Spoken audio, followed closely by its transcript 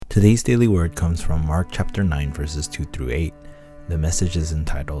Today's daily word comes from Mark chapter 9 verses 2 through 8. The message is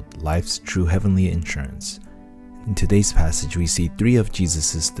entitled, Life's True Heavenly Insurance. In today's passage, we see three of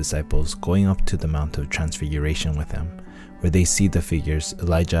Jesus' disciples going up to the Mount of Transfiguration with him, where they see the figures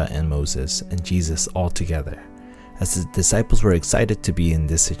Elijah and Moses and Jesus all together. As the disciples were excited to be in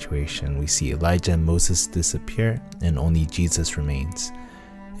this situation, we see Elijah and Moses disappear and only Jesus remains.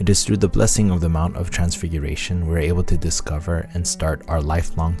 It is through the blessing of the Mount of Transfiguration we're able to discover and start our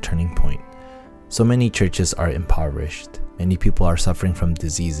lifelong turning point. So many churches are impoverished, many people are suffering from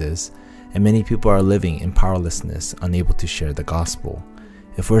diseases, and many people are living in powerlessness, unable to share the gospel.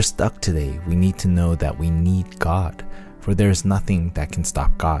 If we're stuck today, we need to know that we need God, for there is nothing that can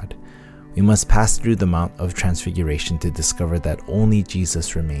stop God. We must pass through the Mount of Transfiguration to discover that only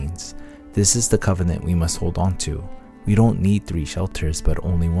Jesus remains. This is the covenant we must hold on to. We don't need three shelters, but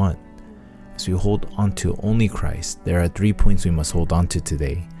only one. As we hold on to only Christ, there are 3 points we must hold on to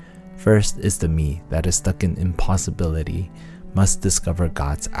today. First is the me that is stuck in impossibility must discover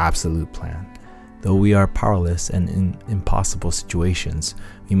God's absolute plan. Though we are powerless and in impossible situations,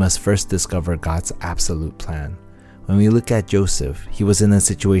 we must first discover God's absolute plan. When we look at Joseph, he was in a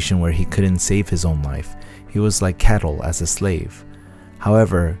situation where he couldn't save his own life. He was like cattle as a slave.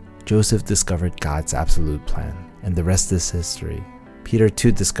 However, Joseph discovered God's absolute plan, and the rest is history. Peter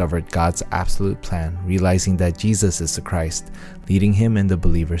too discovered God's absolute plan, realizing that Jesus is the Christ, leading him and the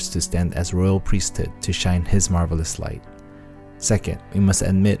believers to stand as royal priesthood to shine his marvelous light. Second, we must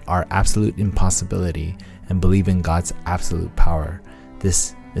admit our absolute impossibility and believe in God's absolute power.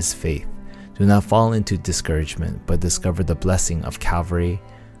 This is faith. Do not fall into discouragement, but discover the blessing of Calvary,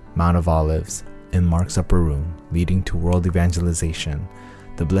 Mount of Olives, and Mark's upper room, leading to world evangelization.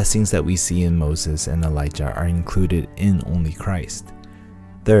 The blessings that we see in Moses and Elijah are included in only Christ.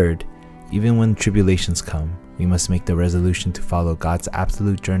 Third, even when tribulations come, we must make the resolution to follow God's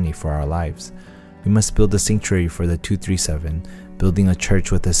absolute journey for our lives. We must build a sanctuary for the 237, building a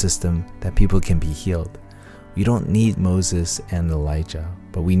church with a system that people can be healed. We don't need Moses and Elijah,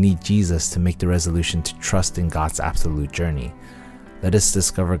 but we need Jesus to make the resolution to trust in God's absolute journey. Let us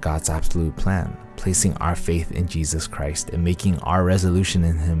discover God's absolute plan, placing our faith in Jesus Christ and making our resolution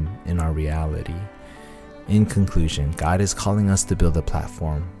in Him in our reality. In conclusion, God is calling us to build a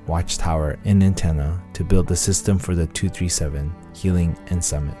platform, watchtower, and antenna to build a system for the 237, healing, and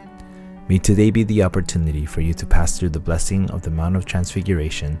summit. May today be the opportunity for you to pass through the blessing of the Mount of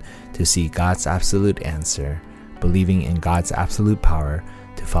Transfiguration to see God's absolute answer, believing in God's absolute power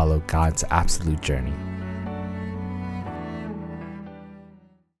to follow God's absolute journey.